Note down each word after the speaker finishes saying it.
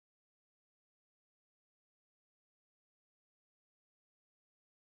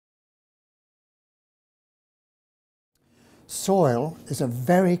Soil is a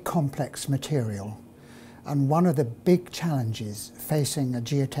very complex material, and one of the big challenges facing a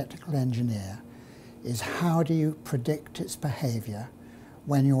geotechnical engineer is how do you predict its behaviour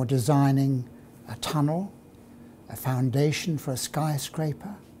when you're designing a tunnel, a foundation for a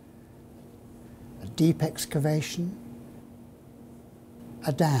skyscraper, a deep excavation,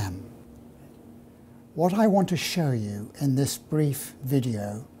 a dam. What I want to show you in this brief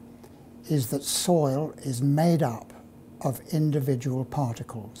video is that soil is made up of individual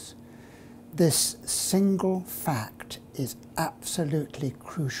particles. This single fact is absolutely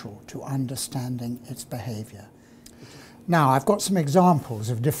crucial to understanding its behaviour. Now, I've got some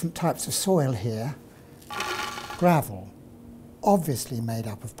examples of different types of soil here. Gravel, obviously made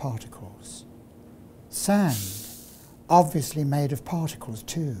up of particles. Sand, obviously made of particles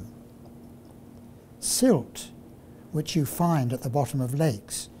too. Silt, which you find at the bottom of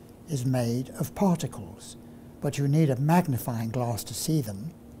lakes, is made of particles, but you need a magnifying glass to see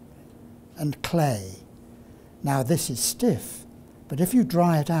them. And clay. Now this is stiff, but if you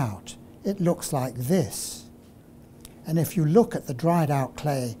dry it out, it looks like this. And if you look at the dried out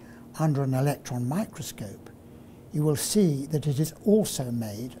clay under an electron microscope, you will see that it is also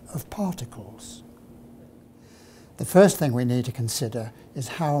made of particles. The first thing we need to consider is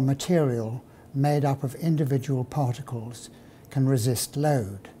how a material made up of individual particles can resist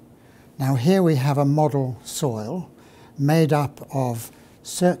load. Now here we have a model soil made up of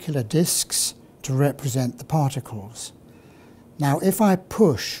circular discs to represent the particles. Now if I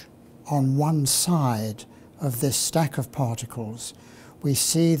push on one side of this stack of particles, we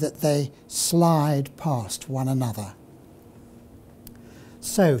see that they slide past one another.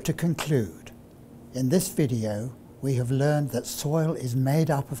 So to conclude, in this video we have learned that soil is made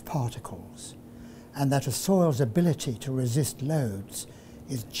up of particles and that a soil's ability to resist loads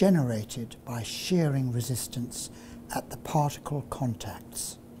is generated by shearing resistance at the particle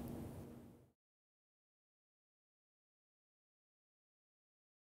contacts.